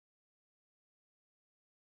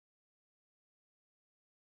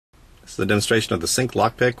This is a demonstration of the Sync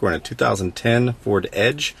Lockpick. We're in a 2010 Ford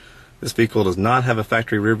Edge. This vehicle does not have a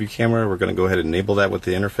factory rear view camera. We're going to go ahead and enable that with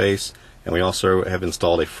the interface, and we also have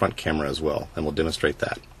installed a front camera as well, and we'll demonstrate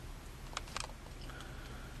that.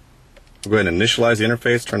 We'll go ahead and initialize the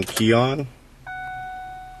interface, turn the key on.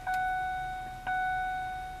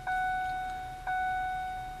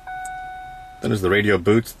 Then as the radio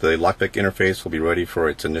boots, the Lockpick interface will be ready for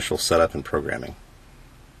its initial setup and programming.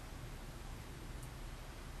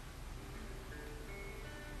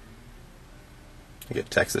 You get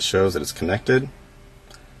text that shows that it's connected.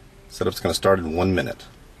 Setup's going to start in 1 minute.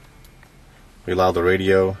 We allow the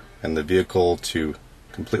radio and the vehicle to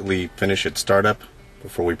completely finish its startup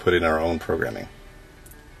before we put in our own programming.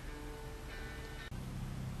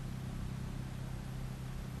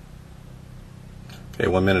 Okay,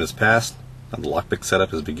 1 minute has passed. Now the Lockpick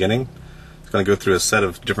setup is beginning. It's going to go through a set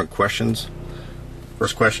of different questions.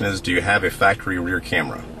 First question is, do you have a factory rear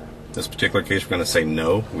camera? In this particular case, we're going to say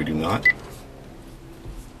no, we do not.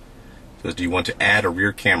 It says, do you want to add a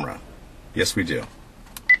rear camera? Yes, we do.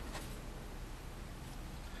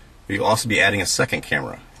 Will you also be adding a second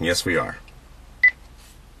camera? And yes, we are. You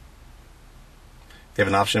have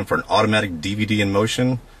an option for an automatic DVD in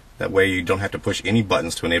motion. That way you don't have to push any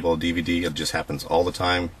buttons to enable a DVD. It just happens all the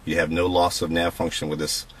time. You have no loss of nav function with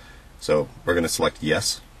this. So we're going to select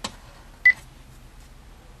yes.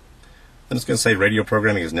 Then it's going to say radio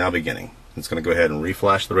programming is now beginning. It's going to go ahead and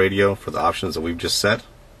reflash the radio for the options that we've just set.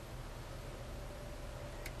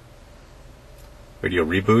 Radio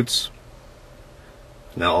reboots.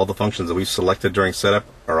 Now all the functions that we've selected during setup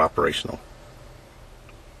are operational.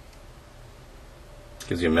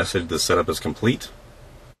 Gives you a message the setup is complete.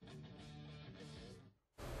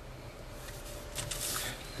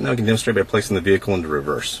 Now we can demonstrate by placing the vehicle into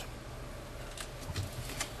reverse.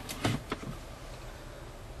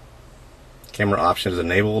 Camera option is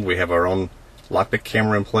enabled. We have our own Lockpick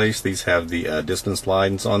camera in place. These have the distance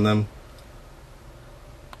lines on them.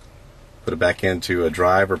 Put it back into a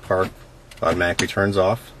drive or park, automatically turns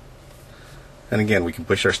off. And again, we can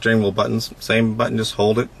push our steering wheel buttons. Same button, just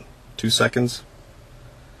hold it 2 seconds.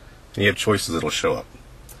 And you have choices that'll show up.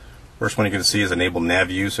 First one you can see is enable nav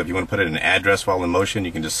view. So if you want to put in an address while in motion,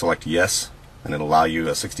 you can just select yes, and it'll allow you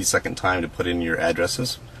a 60-second time to put in your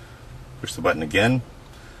addresses. Push the button again.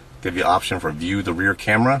 Give you an option for view the rear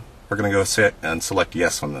camera. We're going to go sit and select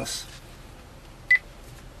yes on this.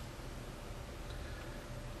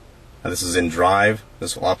 Now this is in drive.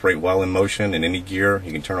 This will operate while in motion in any gear.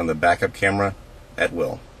 You can turn on the backup camera at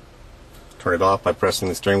will. Turn it off by pressing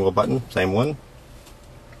the steering wheel button, same one.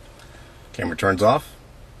 Camera turns off.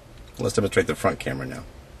 Let's demonstrate the front camera now.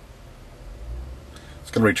 It's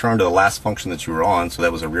going to return to the last function that you were on, so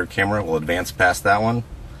that was a rear camera. We'll advance past that one.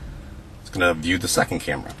 It's going to view the second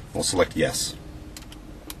camera. We'll select yes.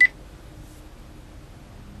 In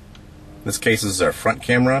this case, this is our front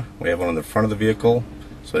camera. We have one on the front of the vehicle.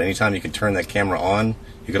 So at any time you can turn that camera on.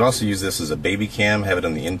 You could also use this as a baby cam, have it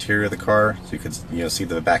on the interior of the car, so you could see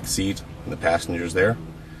the back seat and the passengers there.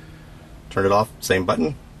 Turn it off, same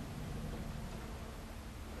button.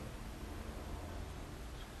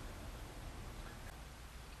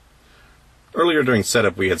 Earlier during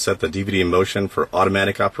setup, we had set the DVD in motion for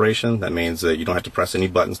automatic operation. That means that you don't have to press any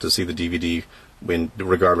buttons to see the DVD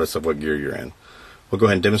regardless of what gear you're in. We'll go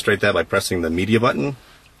ahead and demonstrate that by pressing the media button.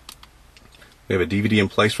 We have a DVD in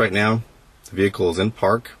place right now. The vehicle is in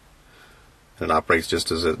park, and it operates just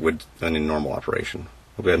as it would in normal operation.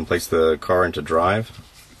 We'll go ahead and place the car into drive.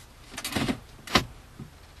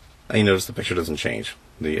 And you notice the picture doesn't change.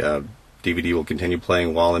 The DVD will continue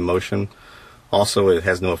playing while in motion. Also, it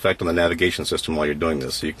has no effect on the navigation system while you're doing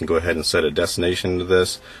this. So you can go ahead and set a destination to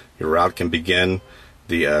this. Your route can begin.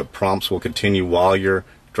 The prompts will continue while you're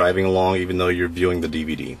driving along, even though you're viewing the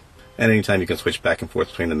DVD. And anytime you can switch back and forth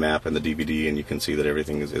between the map and the DVD, and you can see that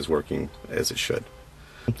everything is working as it should.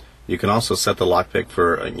 You can also set the Lockpick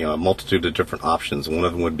for a multitude of different options. One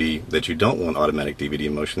of them would be that you don't want automatic DVD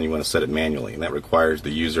in motion. You want to set it manually, and that requires the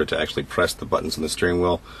user to actually press the buttons on the steering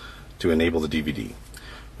wheel to enable the DVD.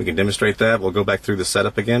 We can demonstrate that. We'll go back through the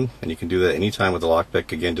setup again, and you can do that anytime with the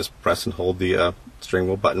Lockpick. Again, just press and hold the steering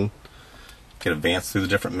wheel button. You can advance through the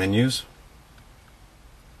different menus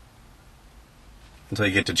until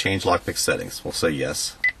you get to change Lockpick settings. We'll say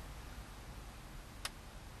yes.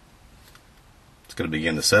 It's going to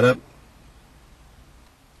begin the setup.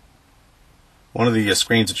 One of the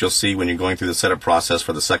screens that you'll see when you're going through the setup process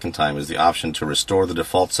for the second time is the option to restore the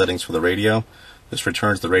default settings for the radio. This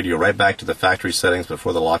returns the radio right back to the factory settings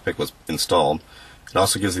before the Lockpick was installed. It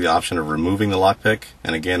also gives you the option of removing the Lockpick,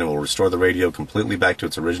 and again it will restore the radio completely back to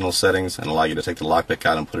its original settings and allow you to take the Lockpick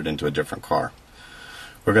out and put it into a different car.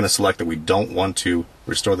 we're going to select that we don't want to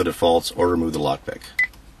restore the defaults or remove the lockpick.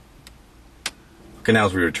 Okay, now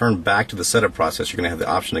as we return back to the setup process, you're going to have the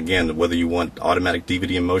option again whether you want automatic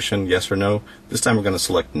DVD in motion, yes or no. This time we're going to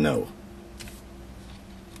select no.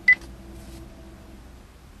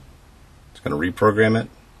 It's going to reprogram it.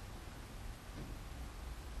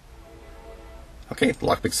 Okay, the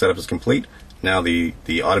lockpick setup is complete. Now the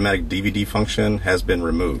automatic DVD function has been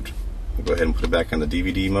removed. We'll go ahead and put it back in the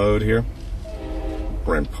DVD mode here.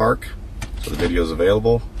 We're in park, so the video is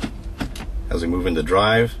available. As we move into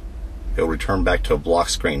drive, it'll return back to a block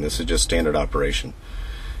screen. This is just standard operation.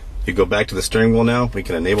 If you go back to the steering wheel now, we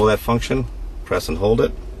can enable that function. Press and hold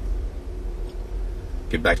it.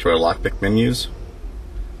 Get back to our lockpick menus.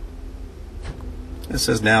 It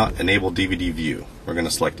says now enable DVD view. We're going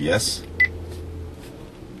to select yes.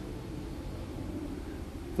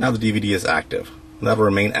 Now the DVD is active. That'll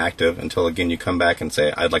remain active until again you come back and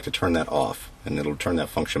say I'd like to turn that off, and it'll turn that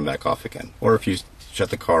function back off again. Or if you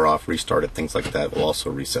shut the car off, restart it, things like that will also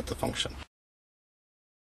reset the function.